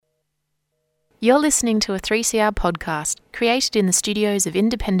You're listening to a 3CR podcast created in the studios of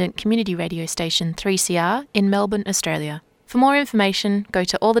independent community radio station 3CR in Melbourne, Australia. For more information, go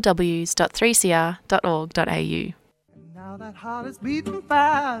to allthews.3cr.org.au. Now that heart is beating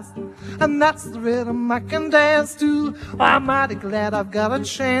fast, and that's the rhythm I can dance to. I'm mighty glad I've got a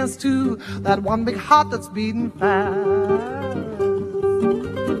chance to. That one big heart that's beating fast.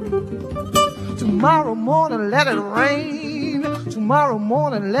 Tomorrow morning let it rain. Tomorrow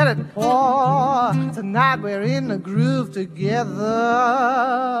morning let it pour. Tonight we're in the groove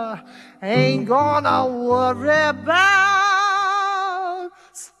together. Ain't gonna worry about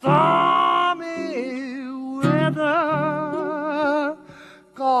stormy weather.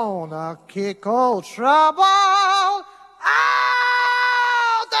 Gonna kick old trouble out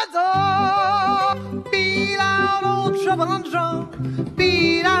the door. Beat out old trouble on the drum.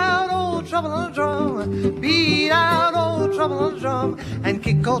 Beat out old trouble on the drum. Beat out old trouble on the drum. And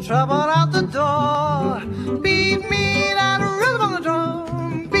kick old trouble out the door. Beat me that rhythm on the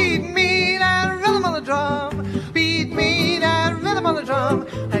drum. Beat me that rhythm on the drum. Beat me that rhythm on the drum.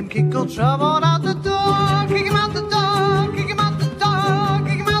 And kick old trouble out the door. Kick him out the door. Kick him out the door.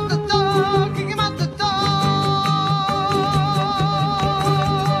 Kick him out the door. Kick him out the door.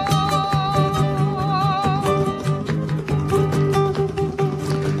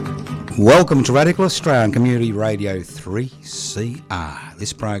 Welcome to Radical Australian Community Radio 3CR.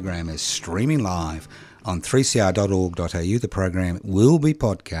 This program is streaming live on 3cr.org.au. The program will be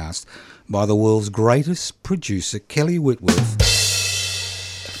podcast by the world's greatest producer, Kelly Whitworth.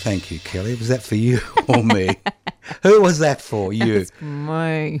 Thank you, Kelly. Was that for you or me? Who was that for? You. It's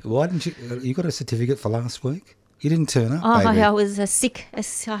me. Why didn't you? You got a certificate for last week? You didn't turn up, Oh, baby. I was sick. You're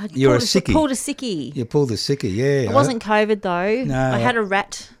a sickie. Pulled a sickie. You pulled a sickie, yeah. It wasn't COVID though. No. I had a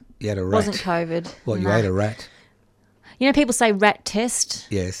rat. You had a rat. Wasn't COVID. What, you No. ate a rat? You know, people say rat test.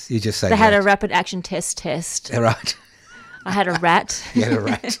 Yes, you just say They had a rat. rapid action test. Right. I had a rat. You had a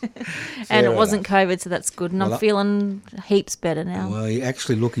rat. And Fair it wasn't enough. COVID, so that's good. And Well, I'm feeling heaps better now. Well, you're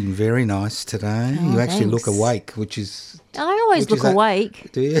actually looking very nice today. Oh, you actually look thanks. awake, which is... I always Which is look that-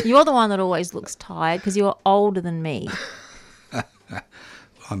 awake. Do you? You're the one that always looks tired because you're older than me.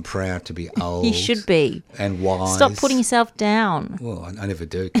 I'm proud to be old. You should be. And wise. Stop putting yourself down. Well, I never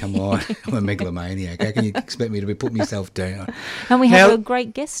do. Come on. I'm a megalomaniac. How can you expect me to be putting myself down? And we have Now- a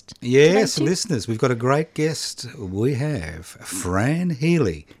great guest. Yes, today too. listeners, we've got a great guest. We have Fran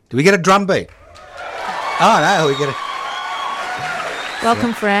Healy. Do we get a drum beat? Oh, no, we get a...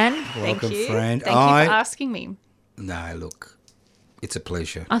 Welcome, Fran. Welcome, Thank you. Fran. Thank you for asking me. No, look, it's a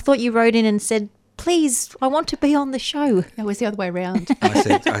pleasure. I thought you wrote in and said, please, I want to be on the show. That was the other way around.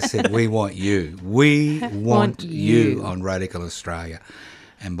 I said, we want you. We want you you. on Radical Australia.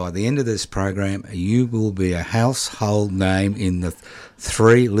 And by the end of this program, you will be a household name in the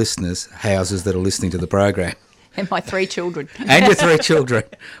three listeners' houses that are listening to the program. And my 3 children. And your 3 children.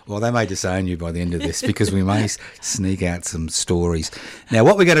 Well, they may disown you by the end of this because we may sneak out some stories. Now,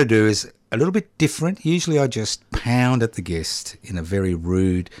 what we're going to do is a little bit different. Usually I just pound at the guest in a very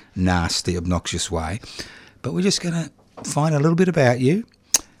rude, nasty, obnoxious way. But we're just going to find a little bit about you,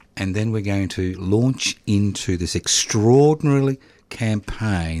 and then we're going to launch into this extraordinary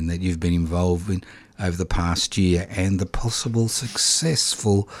campaign that you've been involved in over the past year and the possible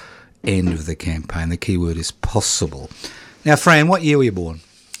successful end of the campaign. The key word is possible. Now, Fran, what year were you born?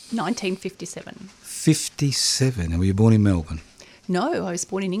 1957. 57. And were you born in Melbourne? No, I was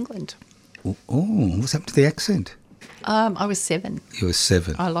born in England. Oh, what's happened to the accent? I was 7. You were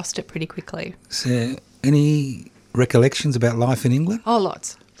 7. I lost it pretty quickly. So, any recollections about life in England? Oh,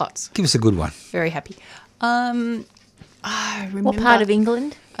 lots. Give us a good one. Very happy. I remember. What part of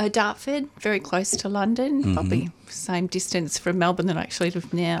England? Dartford, very close to London, probably same distance from Melbourne that I actually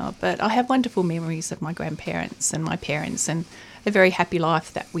live now. But I have wonderful memories of my grandparents and my parents and a very happy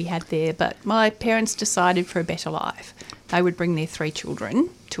life that we had there. But my parents decided for a better life. They would bring their 3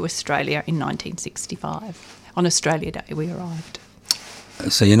 children to Australia in 1965. On Australia Day, we arrived.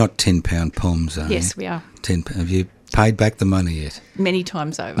 So you're not £10 poms, are you? Yes, we are. Have you paid back the money yet? Many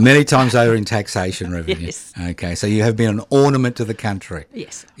times over. Many times over in taxation revenue. Yes. Okay, so you have been an ornament to the country.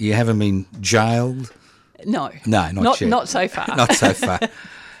 Yes. You haven't been jailed? No. No, not yet. Not so far. Not so far.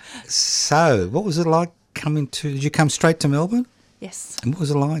 So, what was it like did you come straight to Melbourne? Yes. And what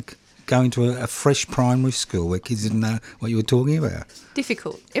was it like going to a fresh primary school where kids didn't know what you were talking about?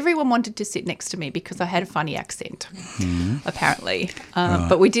 Difficult. Everyone wanted to sit next to me because I had a funny accent, apparently.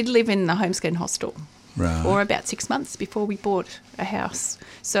 But we did live in the homeschooling hostel for about 6 months before we bought a house.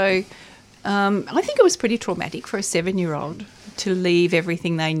 So I think it was pretty traumatic for a 7-year-old to leave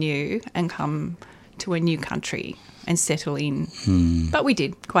everything they knew and come to a new country and settle in. But we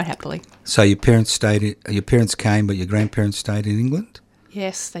did, quite happily. So your parents came, but your grandparents stayed in England?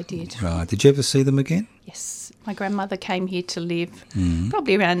 Yes, they did. Right. Did you ever see them again? Yes. My grandmother came here to live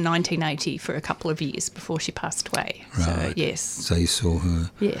probably around 1980 for a couple of years before she passed away. Right. So, yes. So you saw her.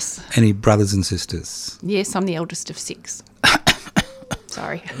 Yes. Any brothers and sisters? Yes, I'm the eldest of 6.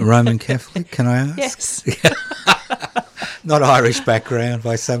 Sorry. Roman Catholic, can I ask? Yes. Not Irish background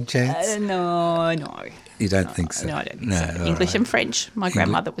by some chance? No. You don't think so? No, I don't think so. all English right. and French. My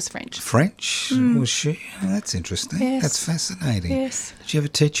grandmother was French. French? Was she? Oh, that's interesting. Yes. That's fascinating. Yes. Did you ever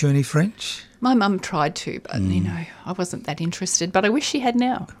teach you any French? My mum tried to, but, I wasn't that interested. But I wish she had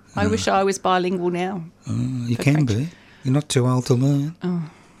now. I wish I was bilingual now. You For can French. be. You're not too old to learn.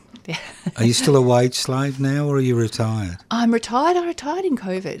 Yeah. Are you still a wage slave now, or are you retired? I'm retired. I retired in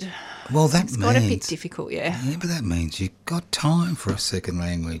COVID. Well, that It's means... got a bit difficult, yeah. Yeah, but that means you've got time for a second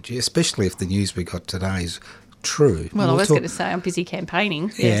language, especially if the news we got today is true. Well, I We'll was talk- going to say I'm busy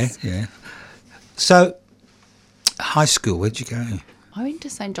campaigning. Yes. Yeah. So, high school, where'd you go? I went to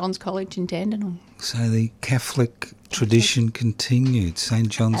St John's College in Dandenong. So the Catholic tradition continued, St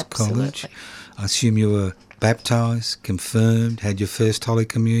John's College. Absolutely. I assume you were baptised, confirmed, had your first Holy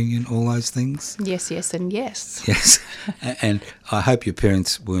Communion, all those things? Yes, and yes. Yes. And I hope your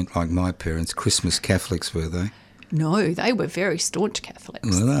parents weren't like my parents, Christmas Catholics, were they? No, they were very staunch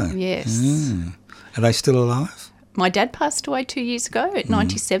Catholics. Were they? Yes. Mm. Are they still alive? My dad passed away 2 years ago at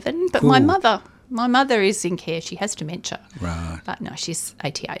 97, but Cool. my mother is in care. She has dementia. Right. But no, she's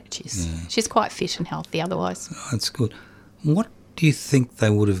 88. She's quite fit and healthy otherwise. Oh, that's good. What do you think they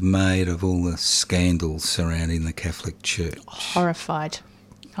would have made of all the scandals surrounding the Catholic Church? Horrified.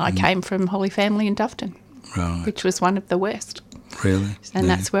 I came from Holy Family in Doveton, Right. which was one of the worst. Really? And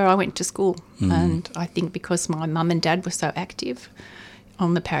Yeah. that's where I went to school. And I think because my mum and dad were so active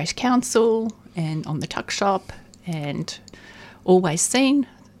on the parish council and on the tuck shop and always seen,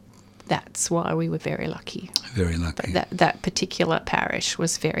 that's why we were very lucky. Very lucky. That particular parish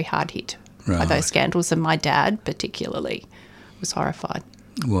was very hard hit by Right. those scandals, and my dad particularly was horrified.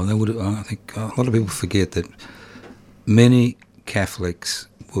 Well, they would have, I think a lot of people forget that many Catholics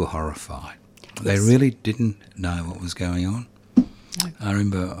were horrified. They really didn't know what was going on. I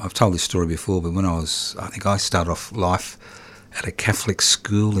remember, I've told this story before, but when I think I started off life at a Catholic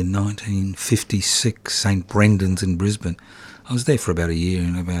school in 1956, St Brendan's in Brisbane. I was there for about a year,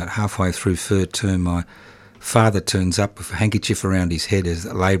 and about halfway through third term, my father turns up with a handkerchief around his head, as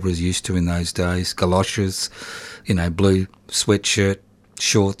labourers used to in those days, galoshes, blue sweatshirt,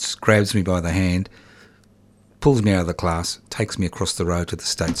 shorts, grabs me by the hand, pulls me out of the class, takes me across the road to the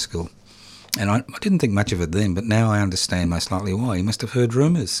state school. And I didn't think much of it then, but now I understand most likely why. He must have heard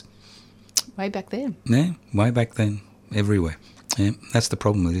rumours. Way back then. Yeah, way back then, everywhere. Yeah, that's the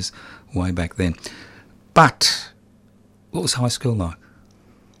problem with this, way back then. But what was high school like?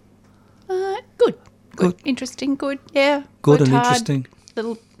 Good. Interesting, good. Yeah. Good worked and hard, interesting.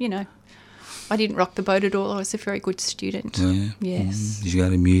 Little, I didn't rock the boat at all. I was a very good student. Yeah. Yes. Did you go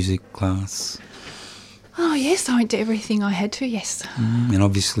to music class? Oh, yes, I went to everything I had to, yes. And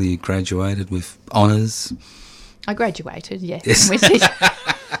obviously you graduated with honours. I graduated, yes. Yes.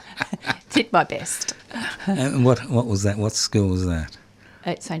 Did my best. And what was that? What school was that?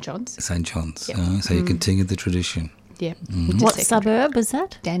 At St John's. St John's. Yep. Oh, so you continued the tradition. Yeah. What suburb was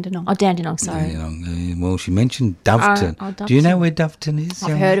that? Dandenong. Oh, Dandenong, sorry. Yeah, well, she mentioned Doveton. Doveton. Do you know where Doveton is?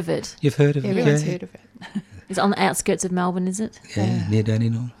 I've heard of it. You've heard of it? Everyone's Yeah. heard of it. It's on the outskirts of Melbourne, is it? Yeah, near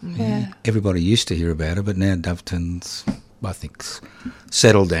Dandenong. Yeah. Everybody used to hear about it, but now Doveton's, I think,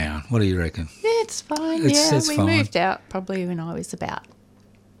 settled down. What do you reckon? Yeah, it's fine. It's we fine. moved out probably when I was about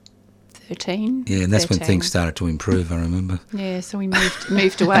 13. Yeah, and that's when 13. things started to improve, I remember. Yeah, so we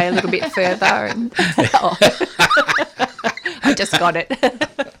moved away a little bit further. And I just got it.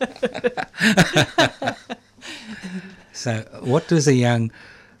 So what does a young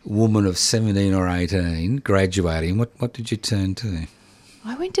woman of 17 or 18 graduating, what did you turn to?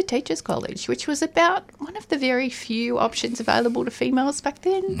 I went to Teachers College, which was about one of the very few options available to females back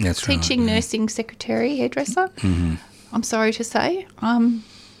then. That's right, Teaching, yeah. nursing, secretary, hairdresser. Mm-hmm. I'm sorry to say.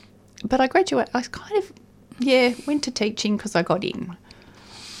 But I graduated. I kind of, went to teaching because I got in.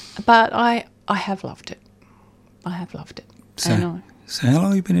 But I have loved it. I have loved it. So, And so how long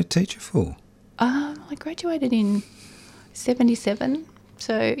have you been a teacher for? I graduated in 77.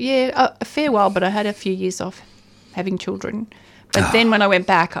 So, a fair while, but I had a few years off having children. But then when I went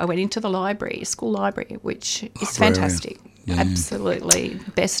back, I went into the library, school library, which is Librarian. fantastic. Yeah. Absolutely.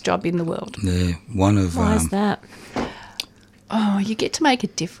 Best job in the world. Yeah, one of... Why is that? Oh, you get to make a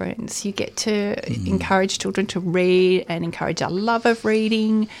difference. You get to encourage children to read and encourage a love of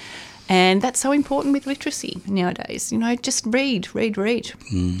reading And that's so important with literacy nowadays. Just read.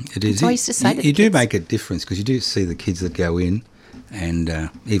 It is. So I used to say to the you do kids. make a difference because you do see the kids that go in and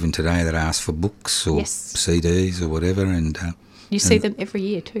even today that ask for books or Yes. CDs or whatever. And You see them every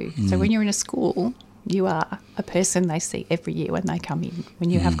year too. So when you're in a school, you are a person they see every year when they come in, when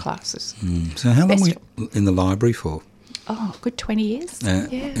you have classes. so how long Best were you in the library for? Oh, good 20 years. Yeah.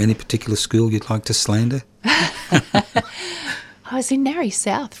 Any particular school you'd like to slander? I was in Narry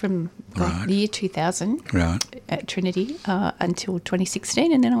South from Right. the year 2000 Right. at Trinity until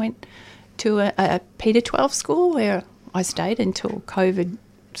 2016, and then I went to a Peter 12 school where I stayed until COVID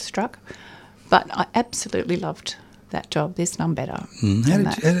struck. But I absolutely loved that job. There's none better.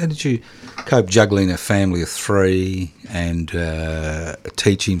 How did you cope juggling a family of 3 and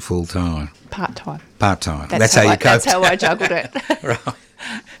teaching full time? Part-time. Part time. That's how you coped. That's how I juggled it. Right.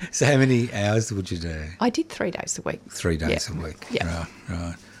 So how many hours would you do? I did 3 days a week. 3 days Yeah. a week. Yeah.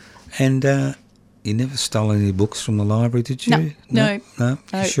 Right. And you never stole any books from the library, did you? No. No.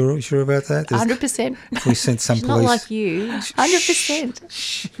 No. You sure about that? 100%. If we sent some She's police, not like you.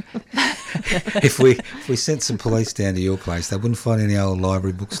 100%. if we sent some police down to your place, they wouldn't find any old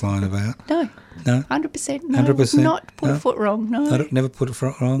library books lying about. No. No. 100%. No. 100%? Not put No? a foot wrong. No. Never put it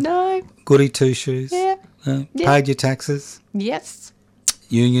wrong. No. Goody two shoes. Yeah. No? Yeah. Paid your taxes. Yes.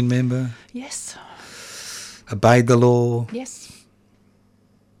 Union member. Yes. Obeyed the law. Yes.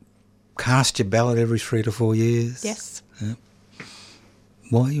 Cast your ballot every 3 to 4 years. Yes.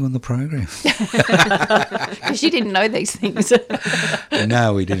 Why are you on the program? Because you didn't know these things.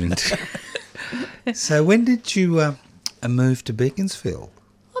 No, we didn't. So when did you move to Beaconsfield?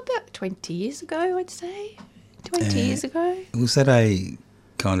 About 20 years ago, I'd say. 20 years ago. Was that a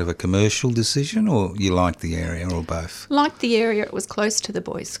kind of a commercial decision or you liked the area or both? Liked the area. It was close to the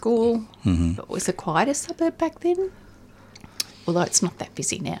boys' school. It was a quieter suburb back then, although it's not that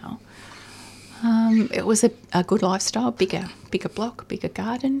busy now. It was a good lifestyle, bigger block, bigger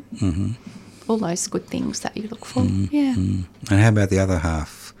garden, all those good things that you look for. Yeah. And how about the other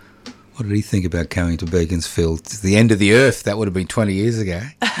half? What did he think about coming to Beaconsfield? It's the end of the earth. That would have been 20 years ago.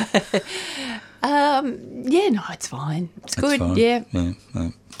 Yeah, no, it's fine. It's good. Fine. Yeah.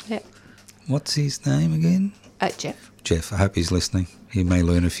 Yeah. What's his name again? Jeff. Jeff. I hope he's listening. He may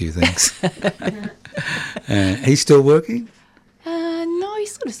learn a few things. He's still working? No,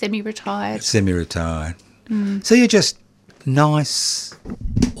 he's sort of semi-retired. Semi-retired. So you're just nice,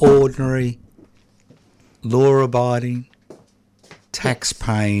 ordinary, law-abiding,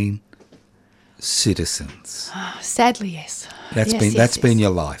 tax-paying citizens. Sadly, yes. That's been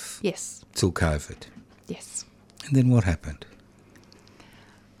your life Yes. till COVID. Yes. And then what happened?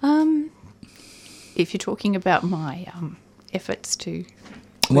 If you're talking about my efforts to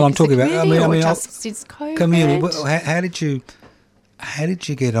Well, I'm talking about. just since COVID. Community. Well, how did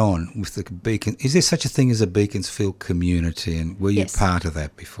you get on with the Beacon? Is there such a thing as a Beaconsfield community, and were you Yes. part of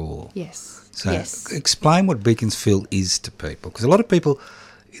that before? Yes. So yes. explain what Beaconsfield is to people, because a lot of people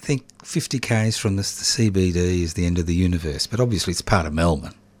think 50 k's from the CBD is the end of the universe, but obviously it's part of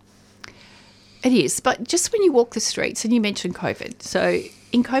Melbourne. It is, but just when you walk the streets, and you mentioned COVID, so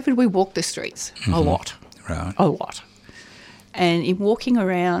in COVID we walked the streets a lot. Right. A lot. And in walking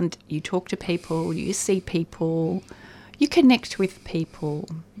around, you talk to people, you see people, you connect with people,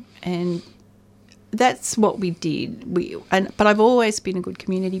 and that's what we did. But I've always been a good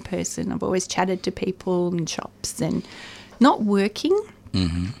community person. I've always chatted to people in shops, and not working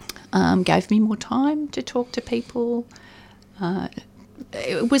gave me more time to talk to people.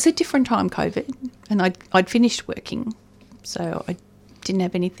 It was a different time, COVID, and I'd finished working, so I didn't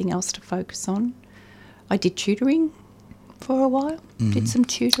have anything else to focus on. I did tutoring for a while, did some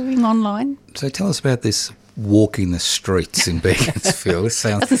tutoring online. So tell us about this walking the streets in Beaconsfield. It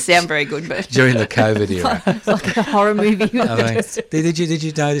sounds Doesn't sound very good, but during the COVID era. It's like a horror movie. I mean, did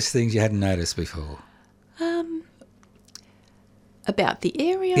you notice things you hadn't noticed before? about the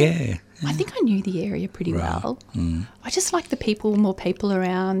area. Yeah. I think I knew the area pretty well. I just like the people, more people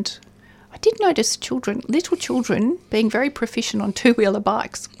around. I did notice little children being very proficient on two-wheeler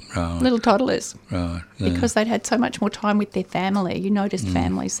bikes, little toddlers, Right. Yeah. because they'd had so much more time with their family. You noticed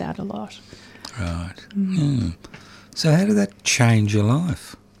families out a lot. Right. Mm. So how did that change your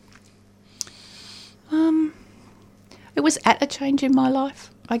life? It was at a change in my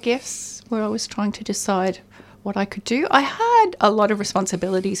life, I guess, where I was trying to decide what I could do. I had a lot of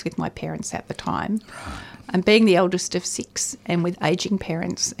responsibilities with my parents at the time. And being the eldest of 6 and with ageing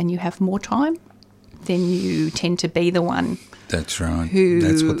parents, and you have more time, then you tend to be the one. That's right. Who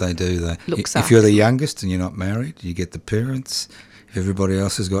That's what they do. looks if you're after the youngest and you're not married, you get the parents. If everybody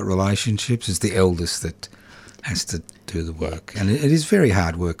else has got relationships, it's the eldest that has to do the work. And it is very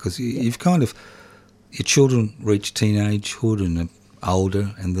hard work because you've kind of, your children reach teenagehood and are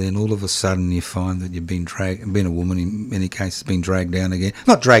older, and then all of a sudden you find that you've been being a woman in many cases, been dragged down again.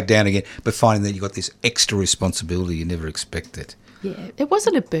 Not dragged down again, but finding that you've got this extra responsibility you never expected. Yeah, it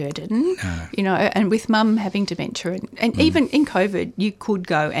wasn't a burden, No. you know, and with Mum having dementia and even in COVID, you could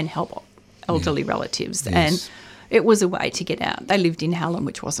go and help elderly relatives Yes. and it was a way to get out. They lived in Hallam,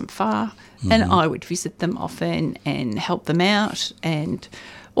 which wasn't far, and I would visit them often and help them out and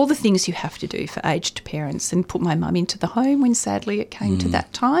all the things you have to do for aged parents, and put my mum into the home when sadly it came to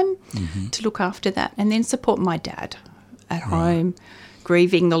that time to look after that, and then support my dad at home,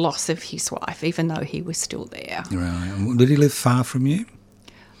 grieving the loss of his wife, even though he was still there. Right. And did he live far from you?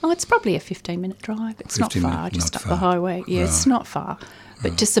 Oh, it's probably a 15-minute drive. It's not 15 far, minute- just not up far. the highway. Yeah, it's not far.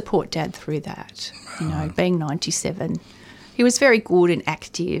 But to support Dad through that, you know, being 97, he was very good and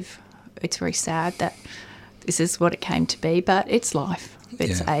active. It's very sad that this is what it came to be, but it's life.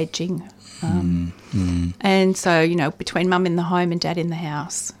 It's Yeah. ageing. And so, you know, between Mum in the home and Dad in the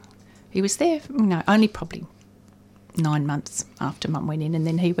house, he was there, you know, only probably 9 months after Mum went in, and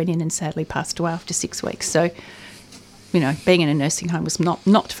then he went in and sadly passed away after 6 weeks. So, you know, being in a nursing home was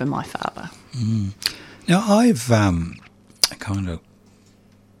not for my father. Now, I've kind of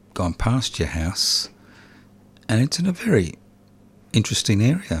gone past your house, and it's in a very interesting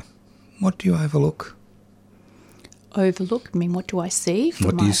area. What do you overlook? Overlook? I mean, what do I see from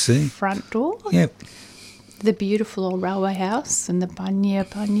What do you my see? front door? Yep. The beautiful old railway house and the Bunya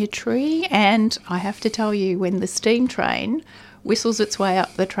Bunya tree. And I have to tell you, when the steam train whistles its way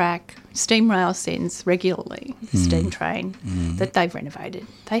up the track, Steam Rail sends regularly the steam train that they've renovated.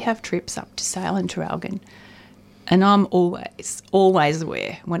 They have trips up to Sale and Traralgon. And I'm always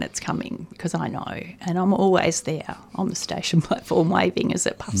aware when it's coming, because I know. And I'm always there on the station platform waving as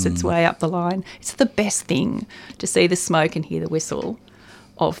it puffs its way up the line. It's the best thing to see the smoke and hear the whistle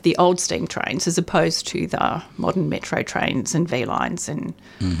of the old steam trains as opposed to the modern metro trains and V-lines and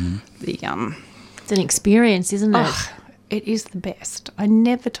the... It's an experience, isn't it? Oh, it is the best. I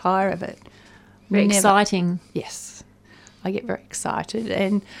never tire of it. Very Never. exciting. Yes. I get very excited,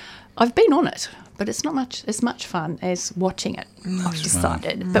 and I've been on it, but it's not as much fun as watching it, I've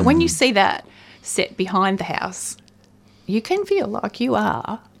decided. But when you see that set behind the house, you can feel like you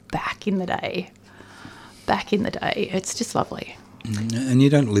are back in the day. Back in the day. It's just lovely. And you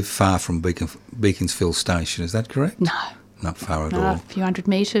don't live far from Beaconsfield Station, is that correct? No. Not far at No, a all. few hundred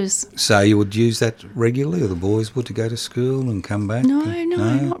metres. So you would use that regularly, or the boys would, to go to school and come back? No,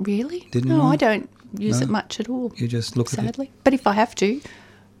 not really. Didn't no, you? I don't use No? it much at all. You just look at it? Sadly. But if I have to,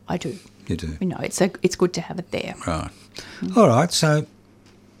 I do. You do. You know, it's good to have it there. Right. All right, so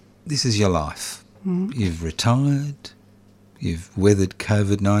this is your life. You've retired, you've weathered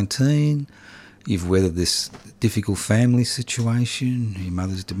COVID-19, you've weathered this difficult family situation, your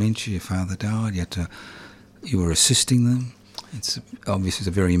mother's dementia, your father died, you were assisting them. It's obviously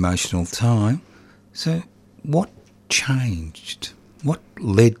a very emotional time. So what changed? What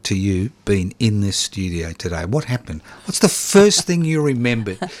led to you being in this studio today? What happened? What's the first thing you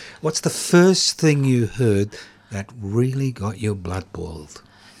remembered? What's the first thing you heard that really got your blood boiled?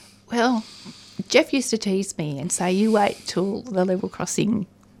 Well, Jeff used to tease me and say, you wait till the level crossing,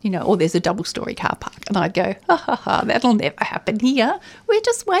 you know, or there's a double-storey car park. And I'd go, that'll never happen here. We're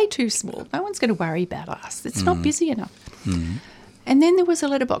just way too small. No one's going to worry about us. It's not busy enough. And then there was a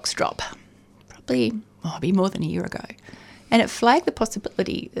letterbox drop, probably maybe more than a year ago. And it flagged the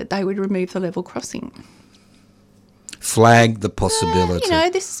possibility that they would remove the level crossing. Flagged the possibility. You know,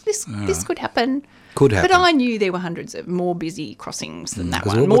 this could happen. Could happen. But I knew there were hundreds of more busy crossings than that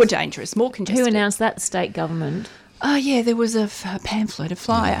 'Cause one, what more was- dangerous, more congested. Who announced that? The state government. Oh, yeah, there was a pamphlet, a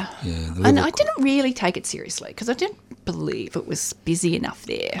flyer. Yeah, the And level- I didn't really take it seriously because I didn't believe it was busy enough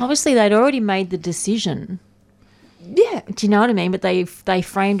there. Obviously, they'd already made the decision. Yeah. Do you know what I mean? But they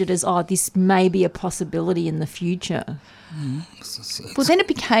framed it as, this may be a possibility in the future. Well, then it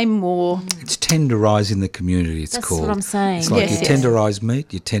became more... It's tenderising the community, it's That's called. what I'm saying. It's like Yes, you yes. tenderise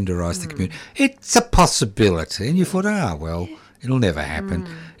meat, you tenderise the community. It's a possibility. And you thought, well, it'll never happen.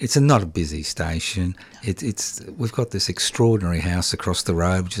 It's not a busy station. We've got this extraordinary house across the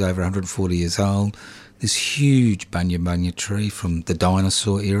road, which is over 140 years old, this huge Bunya Bunya tree from the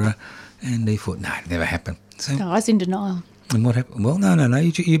dinosaur era. And he thought, no, it'll never happen. So, No, I was in denial. and what happened? Well, no.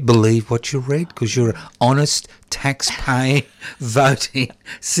 You believe what you read because you're an honest, tax-paying, voting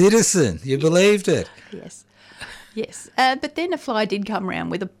citizen. You believed it. Yes. Yes. But then a flyer did come around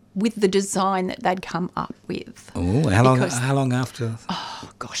with the design that they'd come up with. Oh, how long? Because- How long after?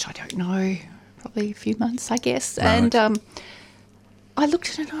 Oh, gosh, I don't know. Probably a few months, I guess. Right. And I looked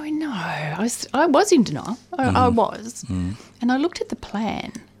at it and I went, no, I was in denial. I was. And I looked at the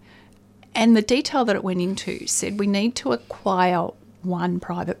plan, and the detail that it went into said we need to acquire one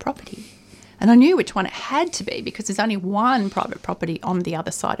private property. And I knew which one it had to be because there's only one private property on the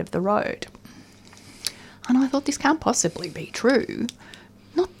other side of the road. And I thought, this can't possibly be true.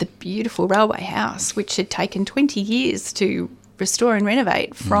 Not the beautiful railway house, which had taken 20 years to restore and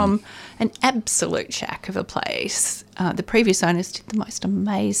renovate from an absolute shack of a place. The previous owners did the most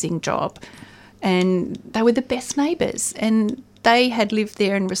amazing job, and they were the best neighbours, and they had lived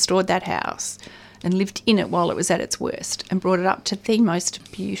there and restored that house and lived in it while it was at its worst and brought it up to the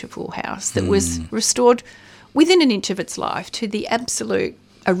most beautiful house that was restored within an inch of its life to the absolute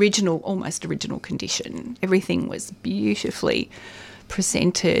original, almost original condition. Everything was beautifully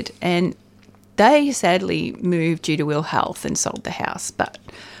presented, and they sadly moved due to ill health and sold the house, but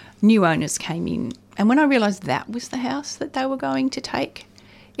new owners came in. And when I realised that was the house that they were going to take,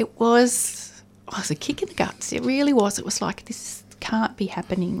 it was a kick in the guts. It really was. It was like, this can't be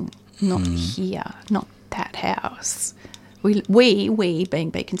happening. Not here, not that house. We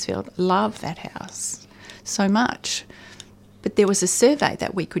being Beaconsfield, love that house so much. But there was a survey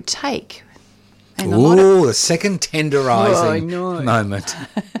that we could take. And the second tenderising moment.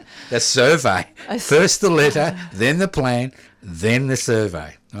 The survey. First the letter, then the plan, then the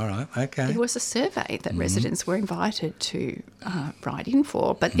survey. All right, okay. There was a survey that residents were invited to write in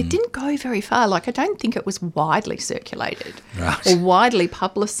for, but it didn't go very far. Like, I don't think it was widely circulated or widely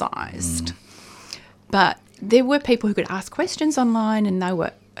publicised. But there were people who could ask questions online, and they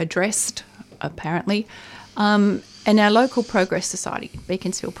were addressed, apparently. And our local Progress Society,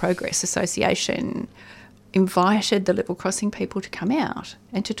 Beaconsfield Progress Association, invited the level crossing people to come out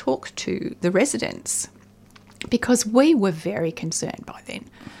and to talk to the residents, because we were very concerned by then.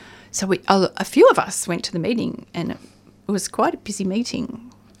 So a few of us went to the meeting, and it was quite a busy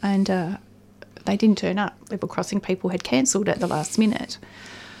meeting, and they didn't turn up. Level crossing people had cancelled at the last minute.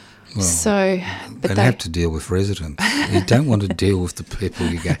 Well, but they have to deal with residents. You don't want to deal with the people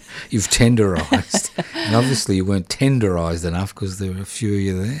you've tenderised. And obviously you weren't tenderised enough because there were a few of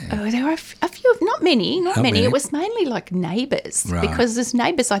you there. Oh, there were a few, not many. It was mainly like neighbours, because as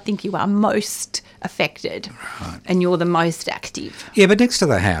neighbours I think you are most affected and you're the most active. Yeah, but next to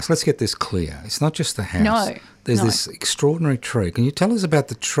the house, let's get this clear. It's not just the house. No. There's this extraordinary tree. Can you tell us about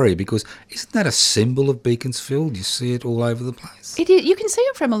the tree? Because isn't that a symbol of Beaconsfield? You see it all over the place. It is. You can see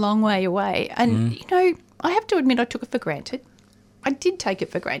it from a long way away. And, I have to admit I took it for granted. I did take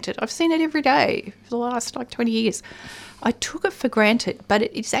it for granted. I've seen it every day for the last 20 years. I took it for granted, but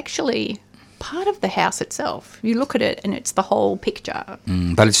it's actually part of the house itself. You look at it and it's the whole picture.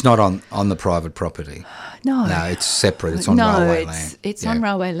 But it's not on the private property. No. No, it's separate. It's on railway land. It's on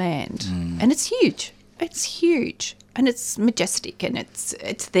railway land. And it's huge. It's huge, and it's majestic, and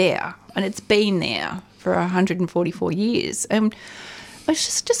it's there, and it's been there for 144 years. And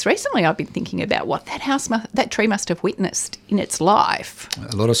it's just recently I've been thinking about what that tree must have witnessed in its life.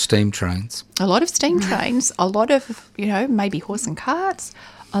 A lot of steam trains. A lot of steam trains, a lot of, maybe horse and carts,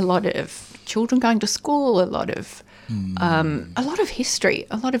 a lot of children going to school, a lot of history,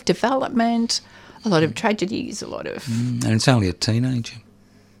 a lot of development, a lot of tragedies, a lot of... And it's only a teenager.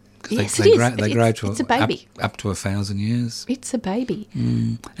 Yes, they it grow is. It's a baby. Up to 1,000 years. It's a baby.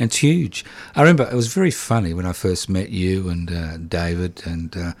 And it's huge. I remember it was very funny when I first met you and David,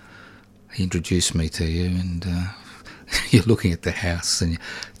 and he introduced me to you, and you're looking at the house and you're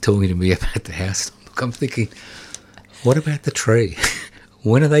talking to me about the house. I'm thinking, what about the tree?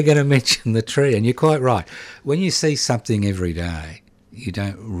 When are they going to mention the tree? And you're quite right. When you see something every day, you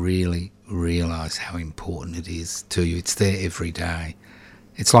don't really realise how important it is to you. It's there every day.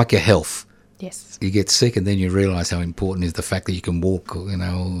 It's like your health. Yes. You get sick and then you realise how important is the fact that you can walk, or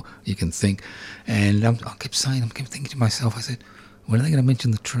you can think. And I kept thinking to myself, I said, when are they going to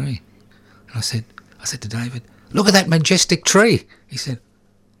mention the tree? And I said to David, look at that majestic tree. He said,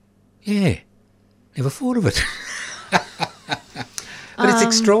 yeah, never thought of it. But it's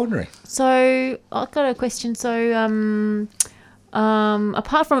extraordinary. So I've got a question. So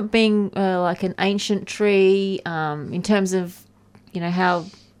apart from it being like an ancient tree, in terms of, how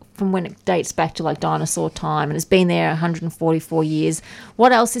from when it dates back to like dinosaur time, and it's been there 144 years,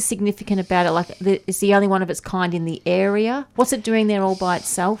 what else is significant about it? Like, it's the only one of its kind in the area. What's it doing there all by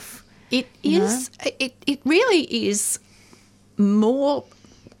itself? It is. It really is more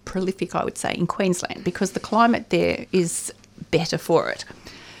prolific, I would say, in Queensland, because the climate there is better for it.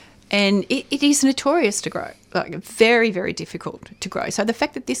 And it is notorious to grow, like very, very difficult to grow. So the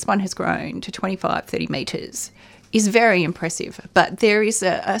fact that this one has grown to 25, 30 metres is very impressive. But there is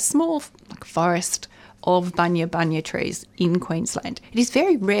a small forest of Bunya Bunya trees in Queensland. It is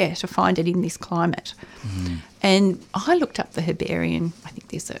very rare to find it in this climate. And I looked up the herbarium. I think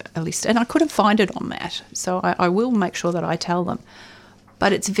there's a list, and I couldn't find it on that. So I will make sure that I tell them.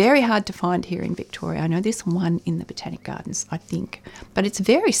 But it's very hard to find here in Victoria. I know there's one in the Botanic Gardens, I think. But it's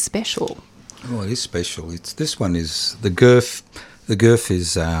very special. Oh, it is special. This one is the girth. The girth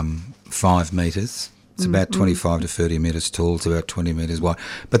is 5 metres. It's about 25 to 30 metres tall. It's about 20 metres wide.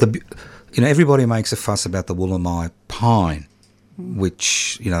 But everybody makes a fuss about the Woolamai pine,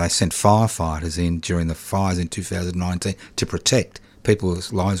 which they sent firefighters in during the fires in 2019 to protect.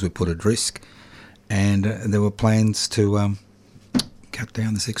 People's lives were put at risk, and there were plans to cut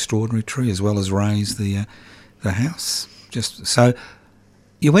down this extraordinary tree as well as raise the house. Just so,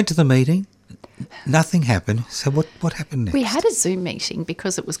 you went to the meeting. Nothing happened. So what happened next? We had a Zoom meeting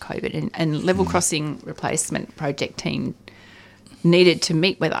because it was COVID, and Level Crossing Replacement Project team needed to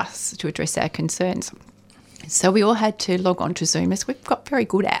meet with us to address our concerns. So we all had to log on to Zoom, as we've got very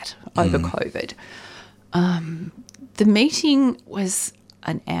good at over COVID. The meeting was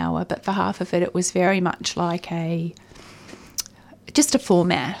an hour, but for half of it, it was very much like just a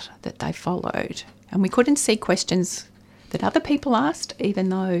format that they followed. And we couldn't see questions that other people asked, even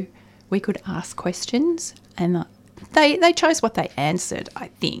though we could ask questions. And they chose what they answered, I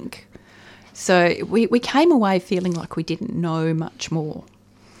think. So we came away feeling like we didn't know much more.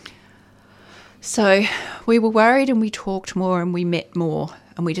 So we were worried, and we talked more, and we met more,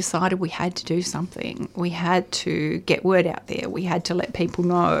 and we decided we had to do something. We had to get word out there. We had to let people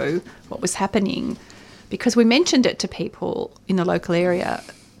know what was happening, because we mentioned it to people in the local area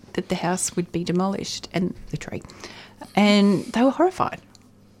that the house would be demolished, and the tree. And they were horrified.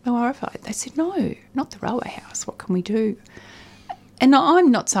 They said, no, not the railway house. What can we do? And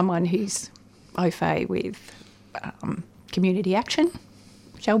I'm not someone who's au fait with community action,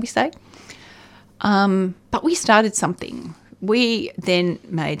 shall we say. But we started something. We then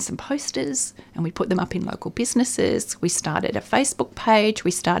made some posters, and we put them up in local businesses. We started a Facebook page.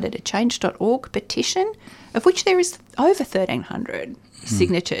 We started a change.org petition, of which there is over 1,300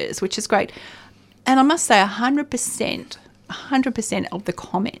 signatures, which is great. And I must say 100% of the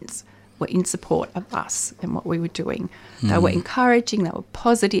comments were in support of us and what we were doing. They were encouraging, they were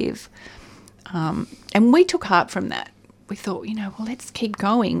positive. And we took heart from that. We thought, well, let's keep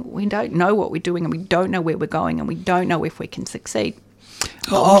going. We don't know what we're doing, and we don't know where we're going, and we don't know if we can succeed.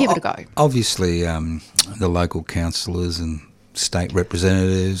 But we'll give it a go. Obviously, the local councillors and state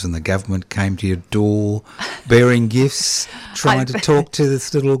representatives and the government came to your door bearing gifts, trying to talk to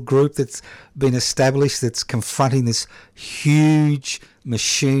this little group that's been established, that's confronting this huge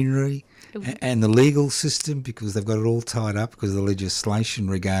machinery and the legal system, because they've got it all tied up because of the legislation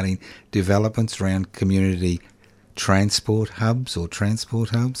regarding developments around community transport hubs,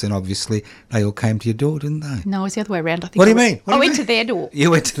 and obviously they all came to your door, didn't they? No, it was the other way around. I think. What do you mean? I went to their door. You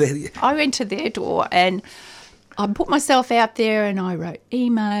went to their... I went to their door, and I put myself out there, and I wrote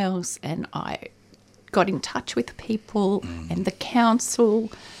emails, and I got in touch with people and the council,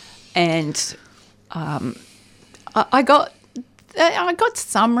 and I got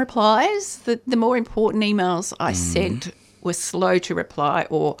some replies. The more important emails I sent were slow to reply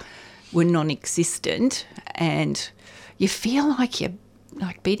or were non-existent, and you feel like you're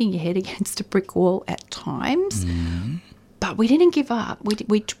like beating your head against a brick wall at times. But we didn't give up.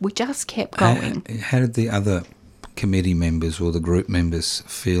 We just kept going. How did the other committee members or the group members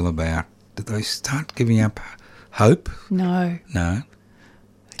feel about? Did they start giving up hope? No.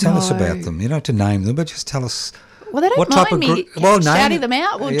 Tell us about them. You don't have to name them, but just tell us. Well, they don't what mind type of me shouting them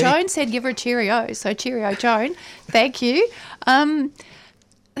out. Well, Joan said give her a cheerio. So cheerio, Joan. Thank you.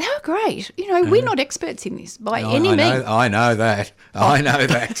 They were great. We're not experts in this by any means. I know that.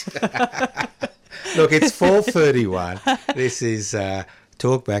 Look, it's 4:31. This is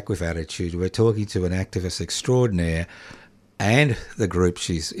Talk Back with Attitude. We're talking to an activist extraordinaire and the group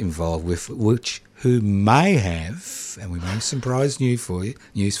she's involved with, who may have, and we may have surprise news for you,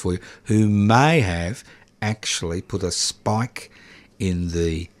 who may have actually put a spike in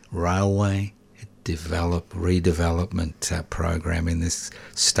the railway redevelopment program in this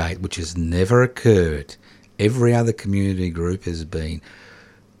state, which has never occurred. Every other community group has been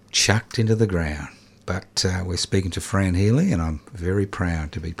chucked into the ground. But we're speaking to Fran Healy, and I'm very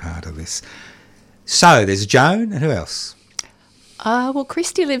proud to be part of this. So there's Joan, and who else? Well,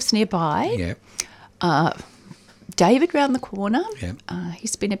 Christy lives nearby. Yep. David round the corner. Yep.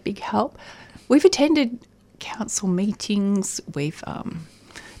 He's been a big help. We've attended council meetings.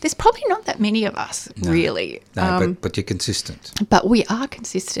 There's probably not that many of us, really. No, but you're consistent. But we are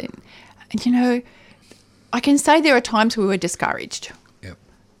consistent. And, I can say there are times we were discouraged. Yep.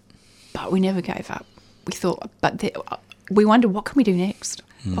 But we never gave up. we thought, we wondered, what can we do next?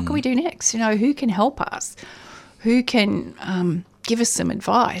 What can we do next? Who can help us? Who can give us some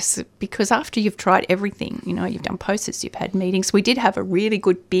advice? Because after you've tried everything, you've done posters, you've had meetings. We did have a really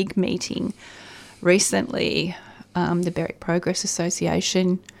good big meeting recently. The Beaconsfield Progress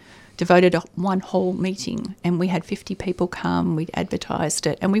Association devoted one whole meeting, and we had 50 people come. We'd advertised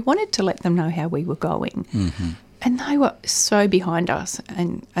it, and we wanted to let them know how we were going. And they were so behind us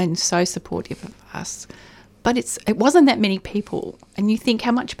and so supportive of us. But it wasn't that many people, and you think,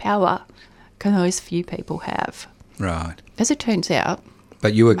 how much power can those few people have? Right. As it turns out,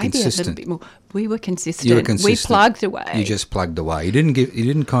 but you were maybe consistent. A little bit more. We were consistent. You were consistent. We plugged away. You just plugged away. You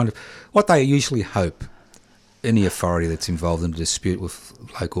didn't kind of what they usually hope. Any authority that's involved in a dispute with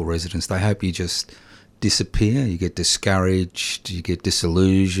local residents, they hope you just disappear. You get discouraged. You get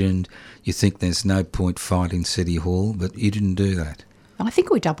disillusioned. You think there's no point fighting City Hall, but you didn't do that. I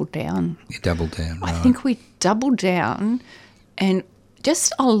think we doubled down. You doubled down, right. I think we doubled down, and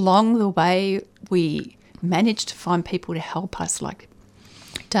just along the way we managed to find people to help us. Like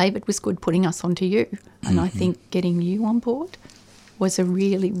David was good putting us onto you, and I think getting you on board was a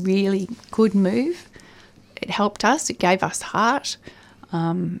really, really good move. It helped us. It gave us heart.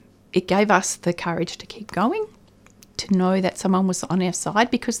 It gave us the courage to keep going, to know that someone was on our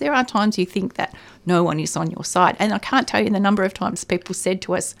side, because there are times you think that no one is on your side. And I can't tell you the number of times people said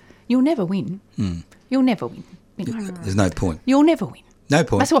to us, you'll never win. You'll never win. There's no point. You'll never win. No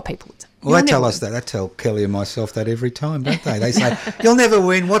point. That's what people would say. Well, they tell us that. They tell Kelly and myself that every time, don't they? They say, you'll never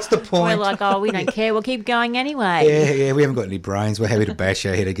win. What's the point? We're like, we don't care. We'll keep going anyway. Yeah, we haven't got any brains. We're happy to bash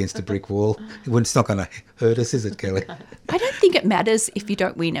our head against a brick wall. It's not going to hurt us, is it, Kelly? I don't think it matters if you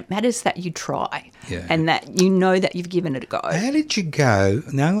don't win. It matters that you try and that you know that you've given it a go. How did you go?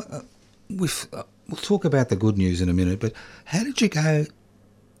 Now, we'll talk about the good news in a minute, but how did you go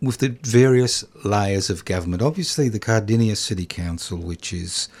with the various layers of government? Obviously, the Cardinia City Council, which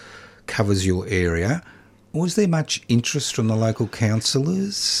covers your area. Was there much interest from the local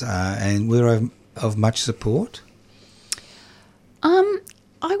councillors and were of much support?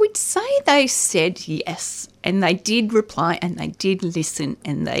 I would say they said yes, and they did reply, and they did listen,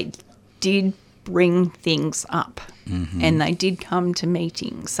 and they did bring things up, and they did come to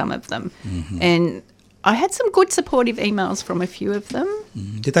meetings, some of them. And I had some good supportive emails from a few of them.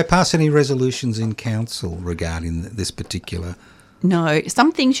 Did they pass any resolutions in council regarding this particular? No,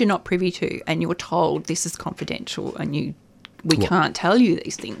 some things you're not privy to, and you're told this is confidential, and we can't tell you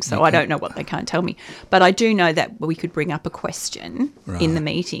these things. So I don't know what they can't tell me, but I do know that we could bring up a question in the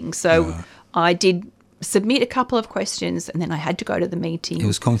meeting. So I did submit a couple of questions, and then I had to go to the meeting. It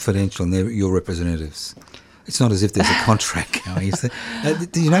was confidential, and they're your representatives. It's not as if there's a contract going, is there?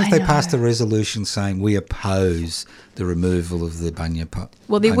 Do you know if they passed a resolution saying we oppose the removal of the Bunya?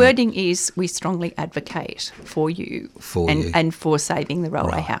 Well, the wording is we strongly advocate for you and for saving the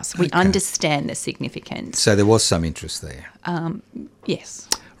railway house. We understand the significance. So there was some interest there? Yes.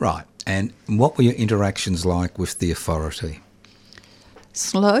 Right. And what were your interactions like with the authority?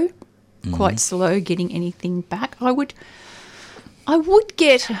 Slow, quite slow getting anything back. I would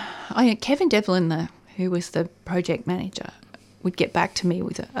get Kevin Devlin, who was the project manager, would get back to me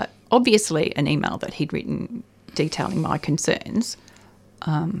with obviously an email that he'd written detailing my concerns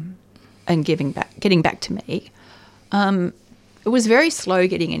and getting back to me. It was very slow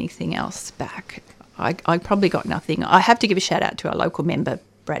getting anything else back. I probably got nothing. I have to give a shout out to our local member,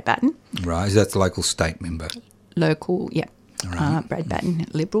 Brad Batten. Right, is that the local state member? Local, yeah. Right. Brad Batten,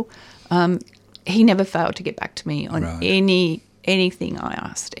 Liberal. He never failed to get back to me on anything I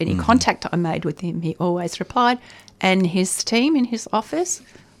asked. Any contact I made with him, he always replied, and his team in his office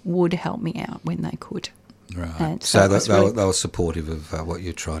would help me out when they could. Right. And so they were supportive of what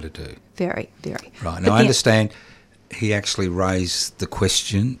you try to do. Very, very. Right. Now, I understand he actually raised the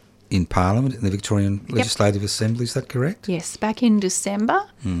question in Parliament, in the Victorian Legislative Assembly, is that correct? Yes, back in December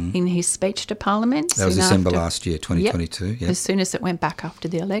in his speech to Parliament. That was December last year, 2022. Yep. As soon as it went back after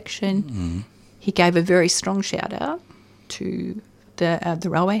the election, he gave a very strong shout out to the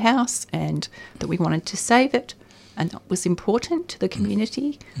railway house and that we wanted to save it and that was important to the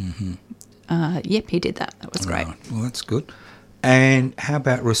community. Yep, he did that. That was great. Right. Well, that's good. And how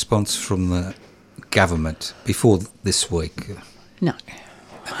about response from the government before this week? No.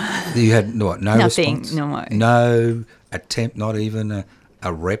 You had what? No Nothing, response? no. No attempt, not even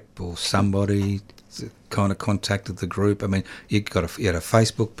a rep or somebody kind of contacted the group. I mean, you had a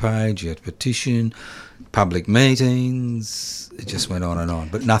Facebook page, you had a petition, public meetings. It just went on and on,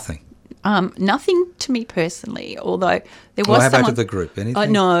 but nothing. Nothing to me personally, although there was how someone... about to the group?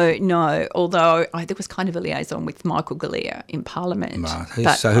 Anything? No. Although there was kind of a liaison with Michael Galea in Parliament.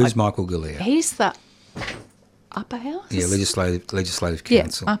 Right. Who's Michael Galea? He's the upper house. Yeah, legislative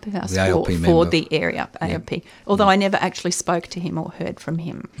council. Yeah, upper house the ALP for member. the area, ALP. Although I never actually spoke to him or heard from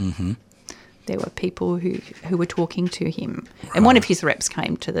him. Mm-hmm. There were people who were talking to him. Right. And one of his reps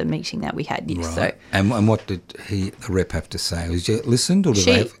came to the meeting that we had. Right. So, and what did the rep have to say? Was she listened, or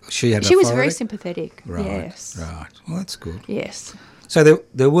did she had She was authority? very sympathetic. Right, yes. right. Well, that's good. Yes. So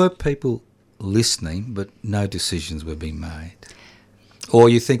there were people listening, but no decisions were being made. Or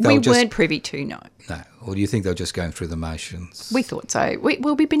you think they we were just... weren't privy to, no. No. Or do you think they were just going through the motions? We thought so.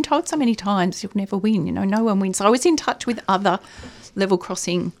 We've been told so many times you'll never win. No one wins. So I was in touch with other level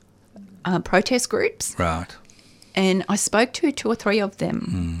crossing protest groups. Right. And I spoke to 2 or 3 of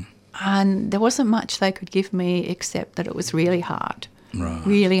them. And there wasn't much they could give me except that it was really hard. Right.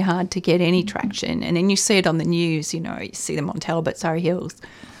 Really hard to get any traction. And then you see it on the news, you see them on Talbot, Surrey Hills,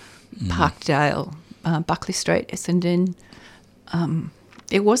 Parkdale, Buckley Street, Essendon.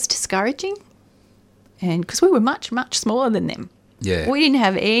 It was discouraging, and because we were much, much smaller than them. Yeah. We didn't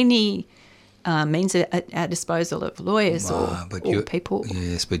have any means at our disposal of lawyers or people.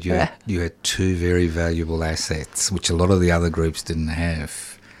 Yes, but you had 2 very valuable assets, which a lot of the other groups didn't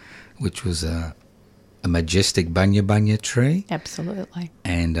have, which was a majestic Bunya Bunya tree. Absolutely.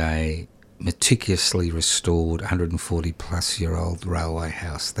 And a meticulously restored 140-plus-year-old railway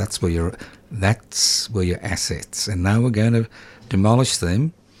house. That's where your assets. And they were going to demolish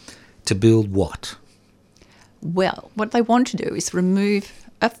them to build what? Well, what they want to do is remove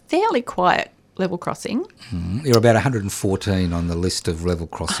a fairly quiet level crossing. You're about 114 on the list of level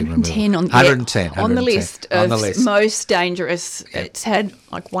crossing removal. 110 on the list on of the list. most dangerous. Yep. It's had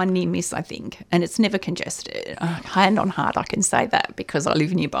like 1 near miss, I think, and it's never congested. Hand on heart, I can say that because I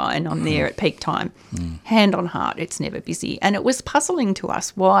live nearby and I'm there at peak time. Hand on heart, it's never busy. And it was puzzling to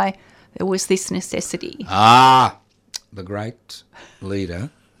us why there was this necessity. The great leader,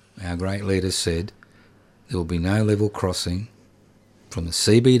 our great leader said, there will be no level crossing from the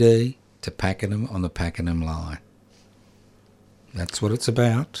CBD to Pakenham on the Pakenham line. That's what it's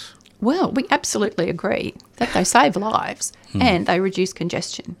about. Well, we absolutely agree that they save lives and they reduce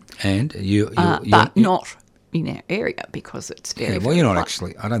congestion. And but not in our area because it's very, well, you're not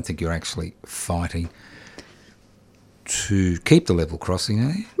actually, I don't think you're actually fighting to keep the level crossing,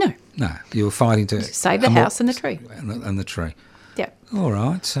 are you? No. No, you're fighting to... Save the house and the tree. And the tree. Yeah. All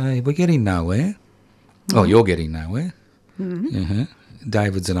right, so we're getting nowhere. Oh, you're getting nowhere. Mm-hmm.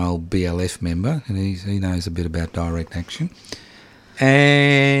 David's an old BLF member and he knows a bit about direct action.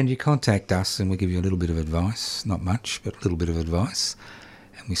 And you contact us and we give you a little bit of advice, not much, but a little bit of advice.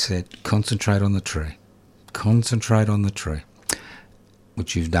 And we said, concentrate on the tree. Concentrate on the tree,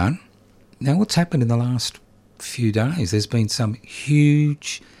 which you've done. Now, what's happened in the last few days? There's been some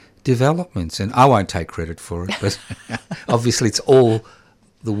huge developments, and I won't take credit for it, but obviously it's all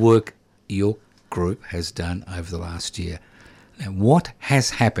the work your group has done over the last year. Now, what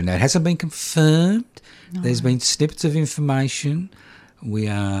has happened? Now, it hasn't been confirmed. No. There's been snippets of information. We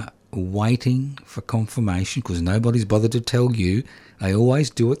are waiting for confirmation because nobody's bothered to tell you. They always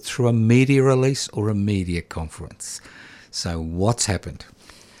do it through a media release or a media conference. So what's happened?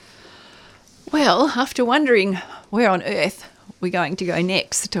 Well, after wondering where on earth we're going to go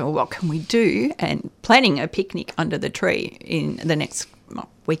next, or what can we do, and planning a picnic under the tree in the next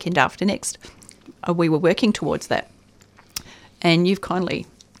weekend after next, we were working towards that. And you've kindly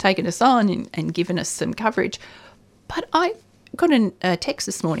taken us on and given us some coverage. But I got a text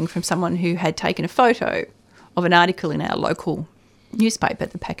this morning from someone who had taken a photo of an article in our local newspaper,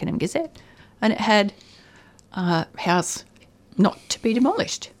 the Pakenham Gazette, and it had house not to be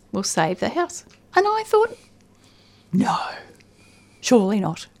demolished. We'll save the house. And I thought, no, surely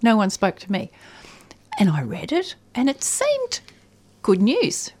not. No one spoke to me. And I read it and it seemed good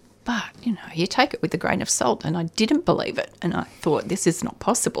news. But, you take it with a grain of salt, and I didn't believe it. And I thought, this is not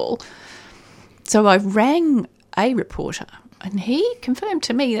possible. So I rang a reporter, and he confirmed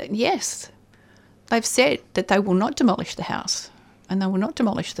to me that, yes, they've said that they will not demolish the house and they will not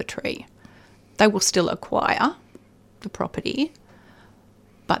demolish the tree. They will still acquire the property,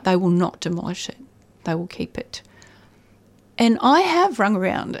 but they will not demolish it. They will keep it. And I have rung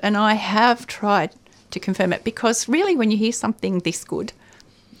around and I have tried to confirm it because really when you hear something this good,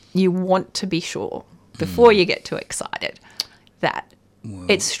 you want to be sure before you get too excited that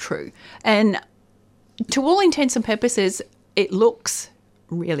it's true. And to all intents and purposes, it looks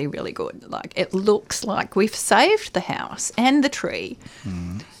really, really good. Like it looks like we've saved the house and the tree.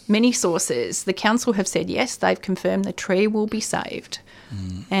 Many sources, the council have said, yes, they've confirmed the tree will be saved.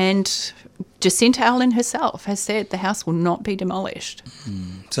 And Jacinta Allen herself has said the house will not be demolished.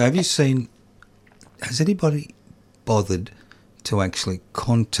 So has anybody bothered to actually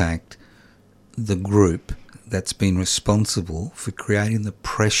contact the group that's been responsible for creating the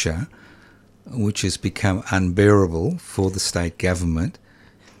pressure which has become unbearable for the state government,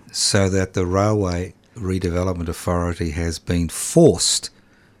 so that the Railway Redevelopment Authority has been forced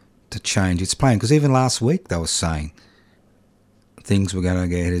to change its plan. Because even last week they were saying things were going to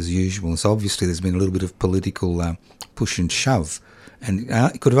go ahead as usual. So obviously there's been a little bit of political push and shove. And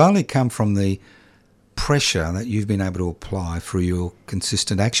it could have only come from the pressure that you've been able to apply through your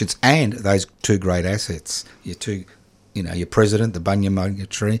consistent actions and those two great assets, your president, the Bunya Bunya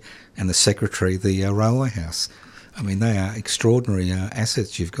tree, and the secretary, the Railway House. I mean, they are extraordinary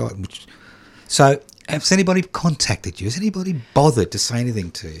assets you've got. So has anybody contacted you? Has anybody bothered to say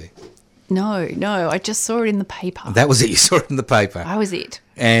anything to you? No, I just saw it in the paper. That was it. You saw it in the paper. That was it.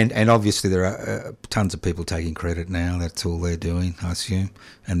 And obviously there are tons of people taking credit now. That's all they're doing, I assume.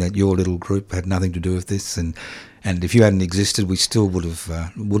 And that your little group had nothing to do with this. And if you hadn't existed, we still wouldn't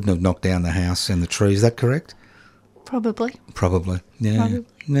have knocked down the house and the tree. Is that correct? Probably. Yeah. Probably. Yeah.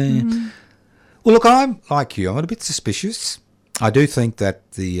 Well, look, I'm like you. I'm a bit suspicious. I do think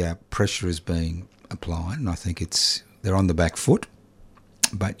that the pressure is being applied, and I think they're on the back foot.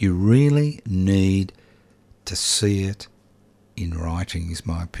 But you really need to see it in writing, is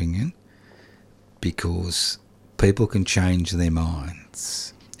my opinion, because people can change their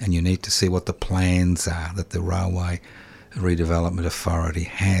minds, and you need to see what the plans are that the Railway Redevelopment Authority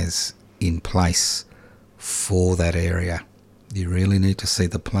has in place for that area. You really need to see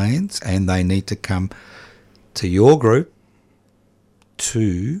the plans, and they need to come to your group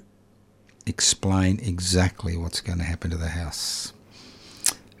to explain exactly what's going to happen to the house.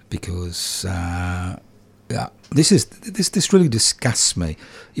 Because this really disgusts me.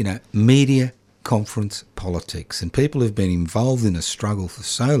 Media conference politics, and people who've been involved in a struggle for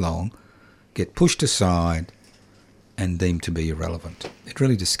so long get pushed aside and deemed to be irrelevant. It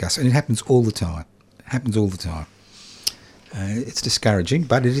really disgusts, and it happens all the time. It's discouraging,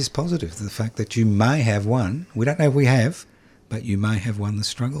 but it is positive, the fact that you may have won. We don't know if we have, but you may have won the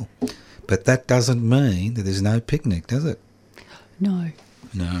struggle. But that doesn't mean that there's no picnic, does it? No.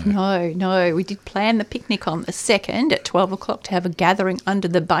 We did plan the picnic on the 2nd at 12 o'clock to have a gathering under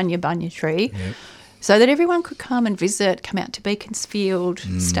the Bunya Bunya tree, so that everyone could come and visit, come out to Beaconsfield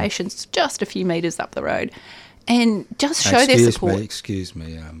stations just a few metres up the road, and just show their support. Excuse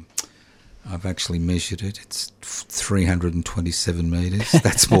me. I've actually measured it. It's 327 metres.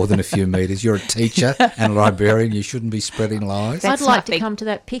 That's more than a few metres. You're a teacher and a librarian. You shouldn't be spreading lies. I'd like to come to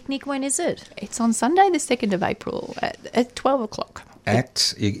that picnic. When is it? It's on Sunday the 2nd of April at 12 o'clock.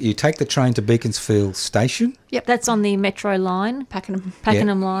 You take the train to Beaconsfield Station. Yep. That's on the Metro line.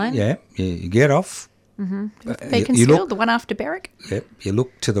 Pakenham line. Yeah. You get off. Beaconsfield, the one after Berwick. Yep. You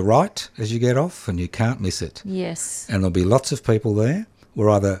look to the right as you get off, and you can't miss it. Yes. And there'll be lots of people there. We'll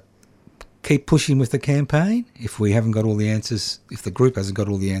either keep pushing with the campaign if we haven't got all the answers, if the group hasn't got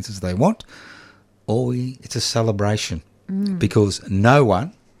all the answers they want, or it's a celebration, because no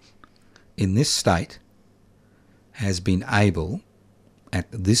one in this state has been able at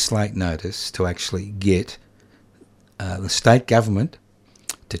this late notice to actually get the state government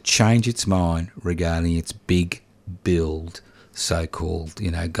to change its mind regarding its big build, so-called,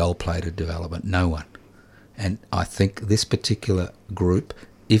 gold-plated development. No one. And I think this particular group,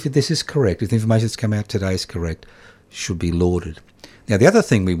 if this is correct, if the information that's come out today is correct, should be lauded. Now, the other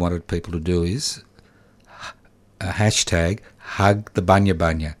thing we wanted people to do is hashtag hug the Bunya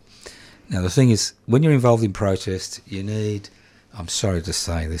Bunya. Now, the thing is, when you're involved in protest, you need, I'm sorry to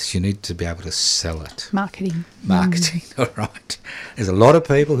say this, you need to be able to sell it. Marketing, all right. There's a lot of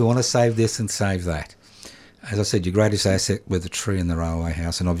people who want to save this and save that. As I said, your greatest asset were the tree and the railway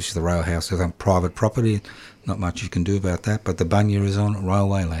house, and obviously the railway house is on private property. Not much you can do about that, but the Bunya is on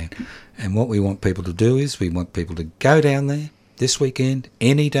railway land. And what we want people to do is we want people to go down there this weekend,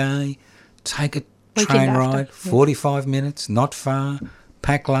 any day, take a train ride, 45 minutes, not far,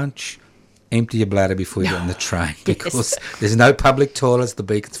 pack lunch, empty your bladder before you get on the train, because there's no public toilets at the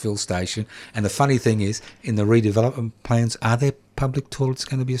Beaconsfield station. And the funny thing is, in the redevelopment plans, are there public toilets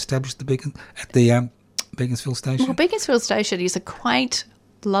going to be established at the Beaconsfield station? Well, Beaconsfield station is a quaint,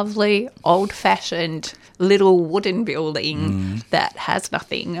 lovely, old-fashioned little wooden building that has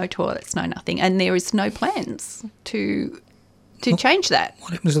nothing, no toilets, no nothing, and there is no plans to change that.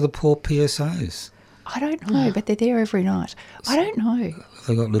 What happens to the poor PSOs? I don't know, but they're there every night. I don't know. Have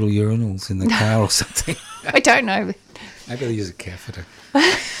they got little urinals in the car or something? I don't know. Maybe they use a catheter.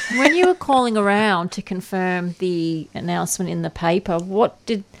 When you were calling around to confirm the announcement in the paper, what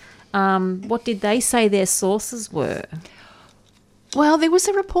did they say their sources were? Well, there was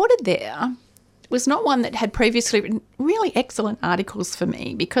a reporter there. It was not one that had previously written really excellent articles for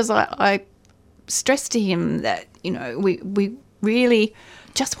me, because I stressed to him that, we really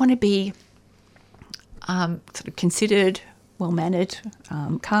just want to be sort of considered, well-mannered,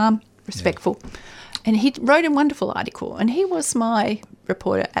 calm, respectful. Yeah. And he wrote a wonderful article, and he was my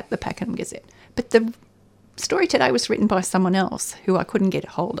reporter at the Pakenham Gazette. But the story today was written by someone else who I couldn't get a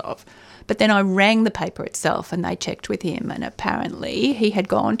hold of. But then I rang the paper itself, and they checked with him, and apparently he had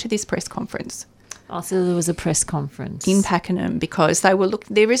gone to this press conference. Oh, so there was a press conference in Pakenham, because they were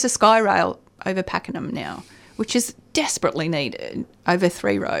there is a sky rail over Pakenham now, which is desperately needed over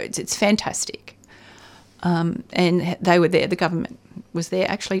 3 roads. It's fantastic. And they were there, the government was there,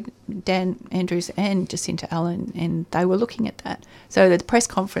 actually Dan Andrews and Jacinta Allen, and they were looking at that. So the press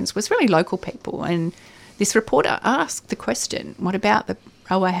conference was really local people, and this reporter asked the question, what about the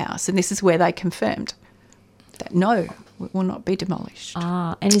railway house? And this is where they confirmed that no, it will not be demolished.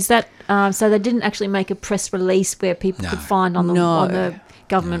 And is that, so they didn't actually make a press release where people could find on the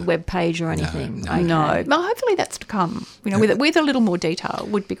government webpage or anything? No. Well, hopefully that's to come. With a little more detail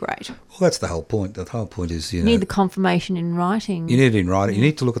would be great. Well, that's the whole point. The whole point is, you need the confirmation in writing. You need it in writing. You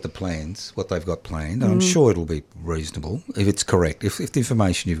need to look at the plans, what they've got planned. I'm sure it'll be reasonable if it's correct, if the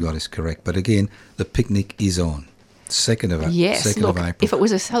information you've got is correct. But again, the picnic is on. 2nd of April. If it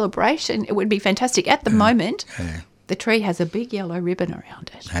was a celebration, it would be fantastic. At the moment, the tree has a big yellow ribbon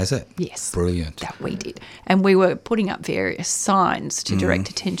around it. Has it? Yes. Brilliant. That we did. And we were putting up various signs to direct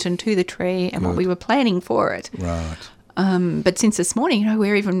attention to the tree and what we were planning for it. Right. But since this morning,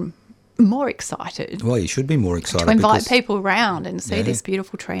 we're even more excited. Well, you should be more excited. To invite people around and see this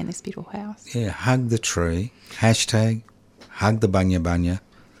beautiful tree and this beautiful house. Yeah, hug the tree. Hashtag hug the Bunya Bunya.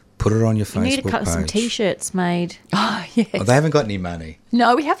 Put it on your Facebook page. You need to cut some T-shirts made. Oh, yes. Oh, they haven't got any money.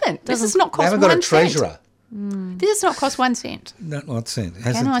 No, we haven't. This has not cost 1 cent. They haven't got a treasurer. This has not cost 1 cent. Not 1 cent.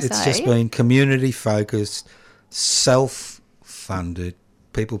 It's just been community-focused, self-funded.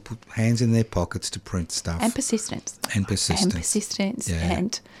 People put hands in their pockets to print stuff. And persistence. Yeah.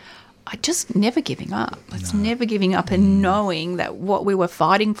 And I just never giving up. It's never giving up and knowing that what we were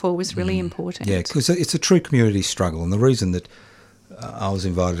fighting for was really important. Yeah, because it's a true community struggle. And the reason that I was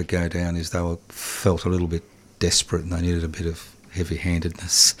invited to go down is they felt a little bit desperate and they needed a bit of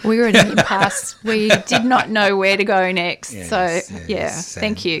heavy-handedness. We were in an impasse. We did not know where to go next. Yes,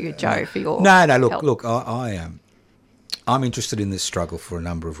 thank you, Joe, for your help. Look, I'm interested in this struggle for a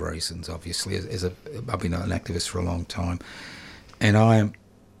number of reasons, obviously. I've been an activist for a long time, and I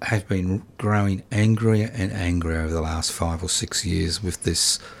have been growing angrier and angrier over the last 5 or 6 years with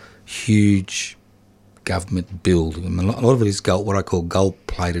this huge government build. I mean, a lot of it is what I call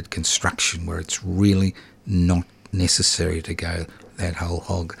gold-plated construction, where it's really not necessary to go that whole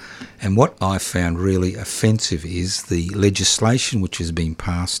hog. And what I found really offensive is the legislation which has been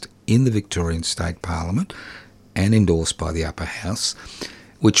passed in the Victorian State Parliament and endorsed by the upper house,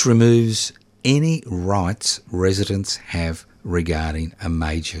 which removes any rights residents have regarding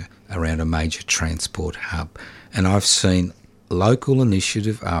around a major transport hub. And I've seen local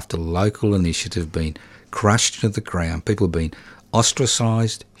initiative after local initiative being crushed to the ground. People have been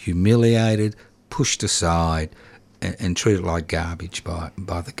ostracised, humiliated, pushed aside, and treated like garbage by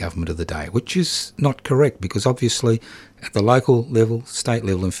the government of the day, which is not correct, because obviously at the local level, state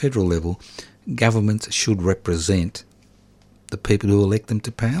level and federal level, governments should represent the people who elect them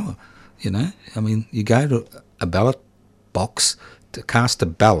to power. I mean, you go to a ballot box to cast a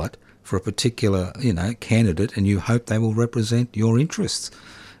ballot for a particular, candidate, and you hope they will represent your interests.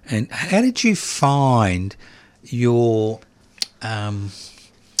 And how did you find your, how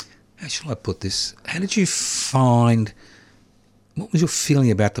shall I put this? How did you find, what was your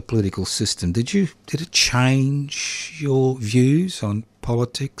feeling about the political system? Did it change your views on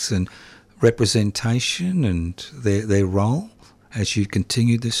politics and representation and their role as you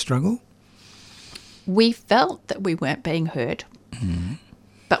continued this struggle? We felt that we weren't being heard,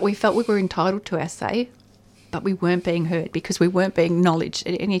 but we felt we were entitled to our say, but we weren't being heard because we weren't being acknowledged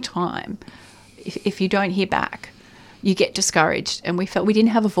at any time. If you don't hear back, you get discouraged, and we felt we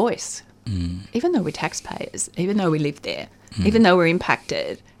didn't have a voice, even though we're taxpayers, even though we live there, even though we're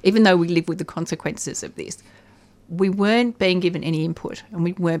impacted, even though we live with the consequences of this. We weren't being given any input, and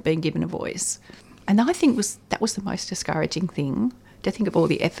we weren't being given a voice. And I think that was the most discouraging thing, to think of all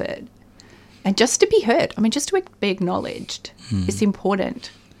the effort. And just to be heard, just to be acknowledged is important.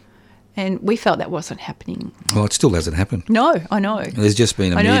 And we felt that wasn't happening. Well, it still hasn't happened. No, I know. There's just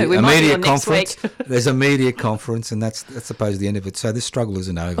been a media conference. There's a media conference, and that's supposed the end of it. So this struggle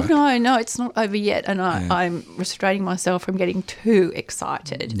isn't over. Oh, no, it's not over yet. And I'm restraining myself from getting too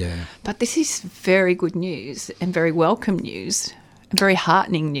excited. Yeah. But this is very good news and very welcome news and very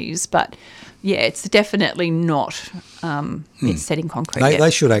heartening news. But it's definitely not. It's set in concrete.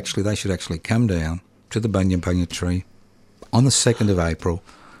 They should actually come down to the Bunya Bunya tree on the 2nd of April,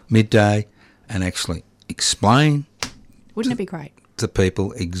 midday, and actually explain. Wouldn't it be great? To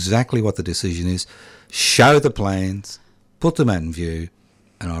people exactly what the decision is, show the plans, put them out in view,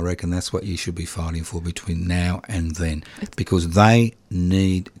 and I reckon that's what you should be fighting for between now and then, because they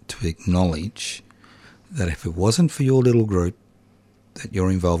need to acknowledge that if it wasn't for your little group that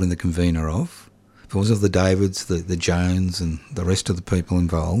you're involved in the convener of, if it wasn't the Davids, the Joans and the rest of the people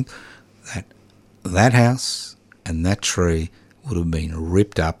involved, that house and that tree would have been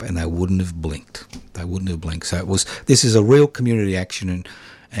ripped up and they wouldn't have blinked. So this is a real community action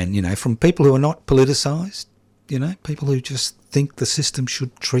and from people who are not politicised, people who just think the system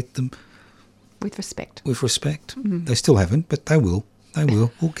should treat them with respect. Mm-hmm. They still haven't, but they will.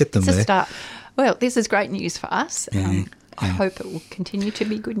 We'll get them it's there. A start. Well, this is great news for us. I hope it will continue to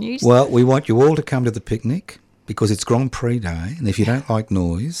be good news. Well, we want you all to come to the picnic because it's Grand Prix Day, and if you don't like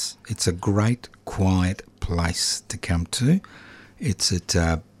noise, it's a great, quiet place to come to. It's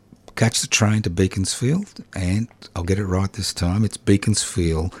at catch the train to Beaconsfield, and I'll get it right this time. It's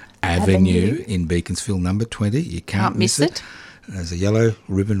Beaconsfield Avenue in Beaconsfield, number 20. You can't miss it. There's a yellow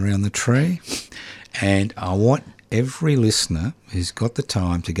ribbon around the tree, and I want every listener who's got the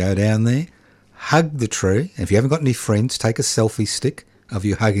time to go down there, hug the tree. If you haven't got any friends, take a selfie stick of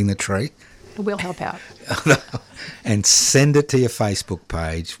you hugging the tree. We'll help out. And send it to your Facebook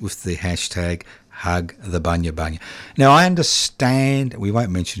page with the hashtag Hug the Bunya Bunya. Now, I understand, we won't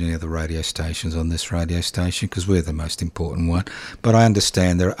mention any other radio stations on this radio station because we're the most important one, but I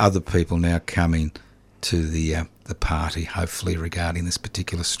understand there are other people now coming to the party, hopefully, regarding this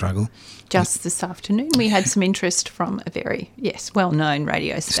particular struggle. Just this afternoon, we had some interest from a very, well-known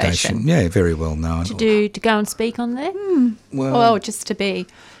radio station. Yeah, very well known. To go and speak on there? Well, just to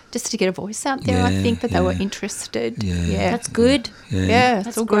get a voice out there, I think, but they were interested. Yeah. That's good. Yeah,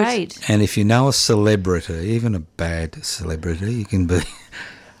 that's all great. And if you know a celebrity, even a bad celebrity, you can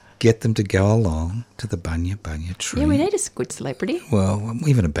get them to go along to the Bunya Bunya tree. Yeah, we need a good celebrity. Well,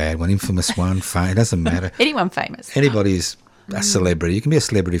 even a bad one, infamous one, it doesn't matter. Anyone famous. Anybody is a celebrity. You can be a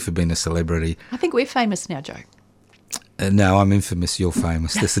celebrity for being a celebrity. I think we're famous now, Joe. No, I'm infamous, you're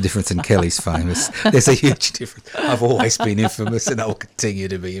famous. There's a difference in Kelly's famous. There's a huge difference. I've always been infamous and I will continue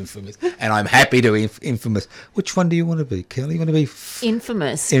to be infamous. And I'm happy to be infamous. Which one do you want to be, Kelly? You want to be...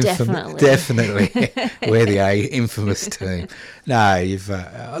 Infamous, definitely. Definitely. We're the infamous team. No,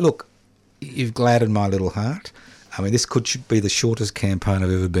 you've gladdened my little heart. I mean, this could be the shortest campaign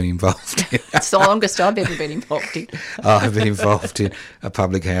I've ever been involved in. It's the longest I've ever been involved in. I've been involved in a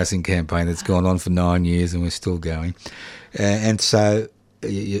public housing campaign that's gone on for 9 years and we're still going. And so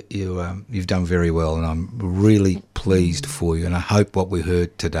you've done very well, and I'm really pleased for you. And I hope what we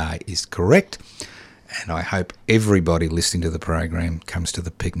heard today is correct. And I hope everybody listening to the program comes to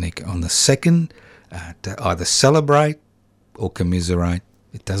the picnic on the 2nd to either celebrate or commiserate.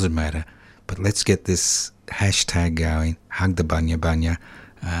 It doesn't matter. But let's get this hashtag going, Hug the Bunya Bunya,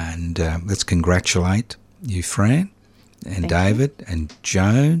 and let's congratulate you, Fran, and Thank David, you. and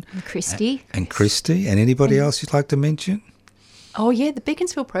Joan. And Christie. And Christie, and anybody else you'd like to mention? Oh, yeah, the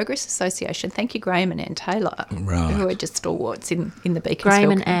Beaconsfield Progress Association. Thank you, Graham and Ann Taylor, who are just stalwarts in the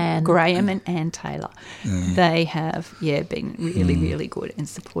Beaconsfield. Graham and Ann Taylor. They have, been really, really good and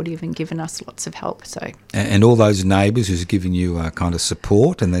supportive and given us lots of help. So, and all those neighbours who's given you kind of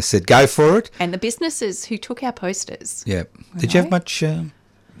support, and they said, go for it. And the businesses who took our posters. Yeah. Did you have much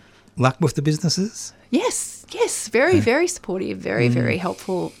luck with the businesses? Yes, very, very supportive, very, very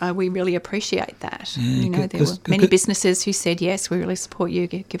helpful. We really appreciate that. Yeah, there were many businesses who said, yes, we really support you,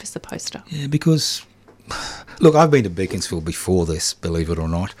 give us the poster. Yeah, because, look, I've been to Beaconsfield before this, believe it or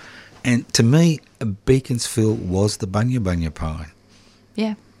not, and to me, Beaconsfield was the Bunya Bunya pine.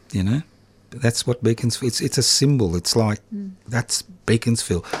 Yeah. That's what Beaconsfield, it's a symbol. It's like, that's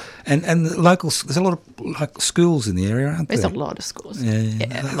Beaconsfield. And the locals, there's a lot of schools in the area, aren't there? There's a lot of schools.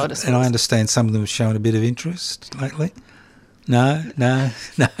 Yeah, a lot of schools. And I understand some of them have shown a bit of interest lately. No.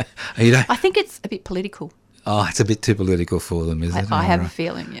 You don't? I think it's a bit political. Oh, it's a bit too political for them, isn't it? I have a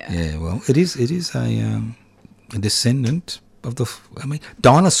feeling, yeah. Yeah, well, it is a descendant of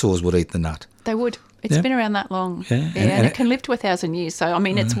dinosaurs would eat the nut. They would. It's been around that long. Yeah. And it can live to 1,000 years. So, I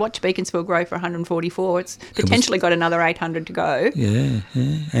mean, it's watched Beaconsfield grow for 144. It's potentially got another 800 to go. Yeah.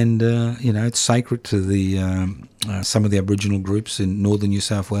 And, it's sacred to the some of the Aboriginal groups in northern New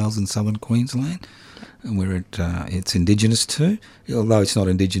South Wales and southern Queensland, where it's Indigenous to. Although it's not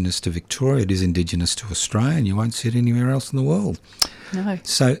Indigenous to Victoria, it is Indigenous to Australia, and you won't see it anywhere else in the world. No.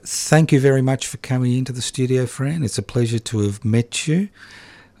 So thank you very much for coming into the studio, Fran. It's a pleasure to have met you.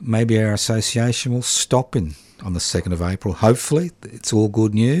 maybe our association will stop in on the 2nd of April. Hopefully, it's all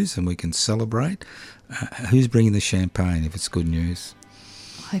good news and we can celebrate. Who's bringing the champagne if it's good news?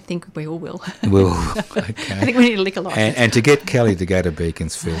 I think we all will. Well, okay. I think we need a liquor license. And to get Kelly to go to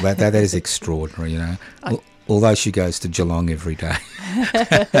Beaconsfield, that is extraordinary, Although she goes to Geelong every day.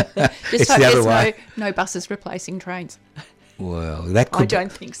 Just hope there's no buses replacing trains. Well, that could. I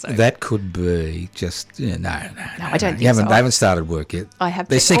don't think so. That could be just no. I don't think so. They haven't started work yet.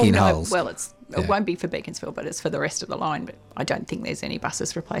 They're sinking holes. Well, it won't be for Beaconsfield, but it's for the rest of the line. But I don't think there's any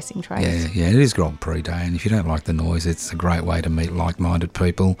buses replacing trains. Yeah, it is Grand Prix Day, and if you don't like the noise, it's a great way to meet like-minded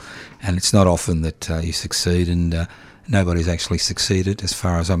people. And it's not often that you succeed, and nobody's actually succeeded, as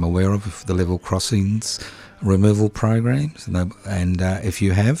far as I'm aware of the level crossings removal programs. And if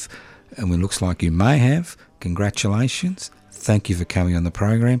you have, and it looks like you may have, congratulations. Thank you for coming on the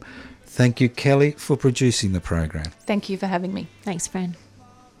program. Thank you, Kelly, for producing the program. Thank you for having me. Thanks, Fran.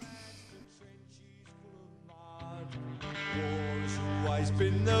 Always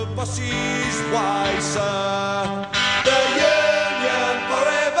been the boss's way, sir. The union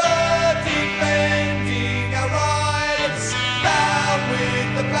forever defending our rights. Down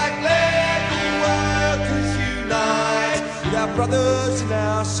with the black leg workers unite. With our brothers and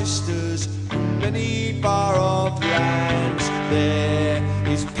our sisters from many far off lands. There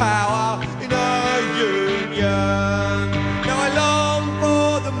is power in our union. Now I long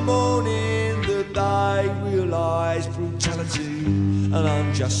for the morning that they realise brutality and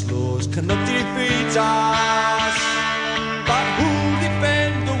unjust laws cannot defeat us. But who'll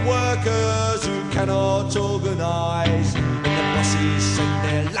defend the workers who cannot organise when the bosses send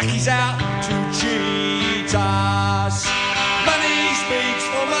their lackeys out to cheat us? Money speaks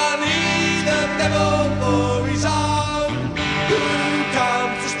for money, the devil for his own. Who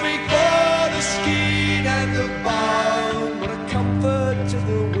comes to speak for the skin and the bone? What a comfort to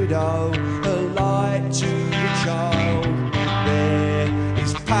the widow, a light to the child. There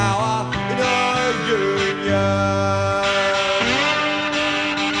is power in our union.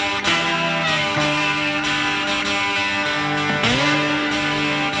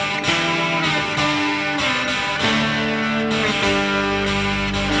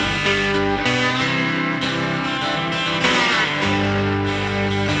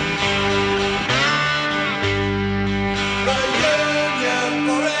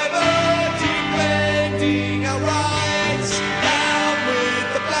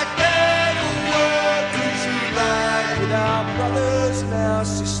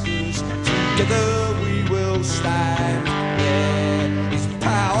 Together we will stand. There is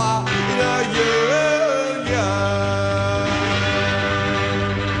power in our union.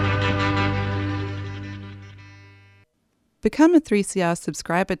 Become a 3CR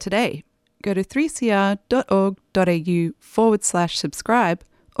subscriber today. Go to 3cr.org.au/subscribe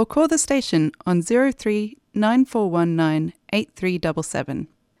or call the station on 03 9419 8377.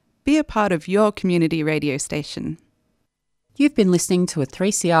 Be a part of your community radio station. You've been listening to a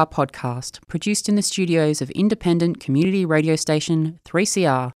 3CR podcast produced in the studios of independent community radio station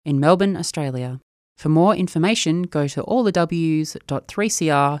 3CR in Melbourne, Australia. For more information, go to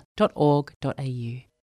allthews.3cr.org.au.